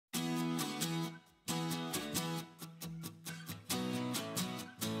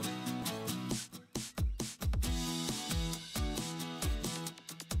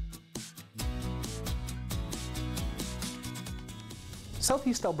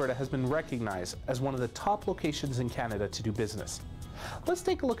Southeast Alberta has been recognized as one of the top locations in Canada to do business. Let's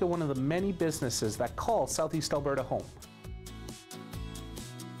take a look at one of the many businesses that call Southeast Alberta home.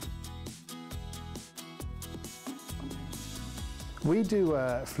 We do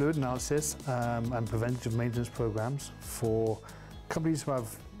fluid analysis and preventative maintenance programs for companies who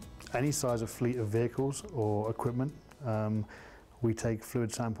have any size of fleet of vehicles or equipment. We take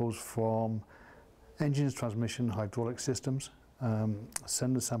fluid samples from engines, transmission, hydraulic systems,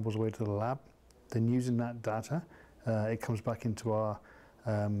 send the samples away to the lab. Then using that data, it comes back into our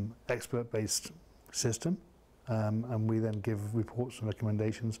expert-based system, and we then give reports and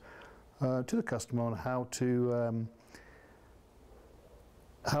recommendations to the customer on how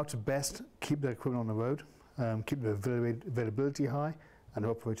to best keep their equipment on the road, keep their availability high and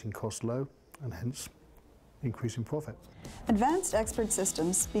their operating costs low, and hence increasing profit. Advanced Expert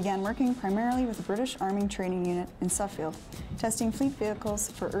Systems began working primarily with the British Army Training Unit in Suffield, testing fleet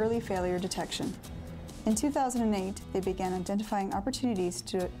vehicles for early failure detection. In 2008, they began identifying opportunities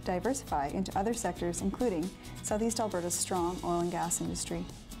to diversify into other sectors, including Southeast Alberta's strong oil and gas industry.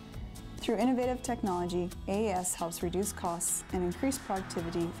 Through innovative technology, AES helps reduce costs and increase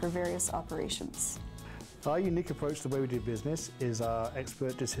productivity for various operations. Our unique approach to the way we do business is our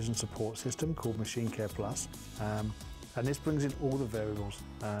expert decision support system called Machine Care Plus, and this brings in all the variables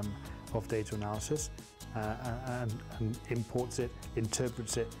of data analysis and imports it,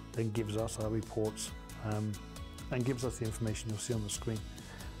 interprets it, then gives us our reports and gives us the information you'll see on the screen.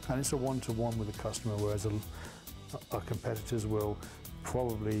 And it's a one-to-one with the customer, whereas our competitors will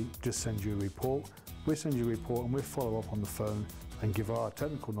probably just send you a report. We'll send you a report and we'll follow up on the phone and give our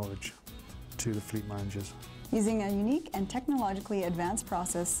technical knowledge to the fleet managers. Using a unique and technologically advanced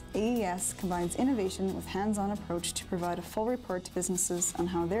process, AES combines innovation with hands-on approach to provide a full report to businesses on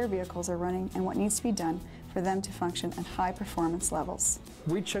how their vehicles are running and what needs to be done for them to function at high performance levels.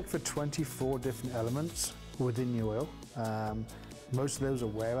 We check for 24 different elements within the oil. Most of those are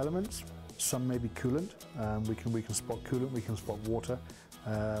wear elements. Some may be coolant. We can spot coolant, we can spot water,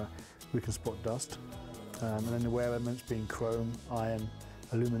 we can spot dust. And then the wear elements being chrome, iron,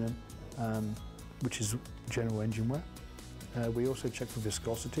 aluminum, which is general engine wear. We also check for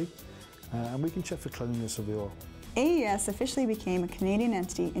viscosity, and we can check for cleanliness of the oil. AES officially became a Canadian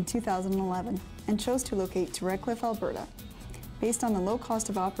entity in 2011 and chose to locate to Redcliffe, Alberta, based on the low cost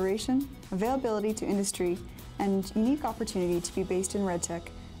of operation, availability to industry, and unique opportunity to be based in RedTech,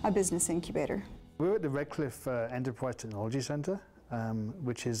 a business incubator. We're at the Redcliffe Enterprise Technology Centre,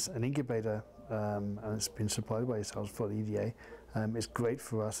 which is an incubator, and it's been supplied by yourselves for the EDA. It's great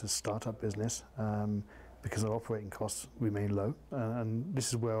for us as a startup business because our operating costs remain low, and this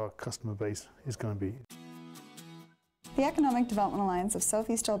is where our customer base is going to be. The Economic Development Alliance of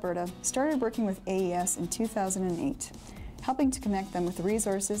Southeast Alberta started working with AES in 2008, helping to connect them with the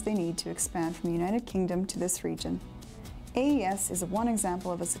resources they need to expand from the United Kingdom to this region. AES is one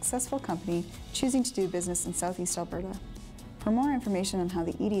example of a successful company choosing to do business in Southeast Alberta. For more information on how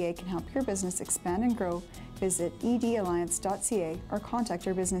the EDA can help your business expand and grow, visit edalliance.ca or contact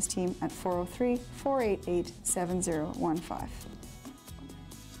our business team at 403-488-7015.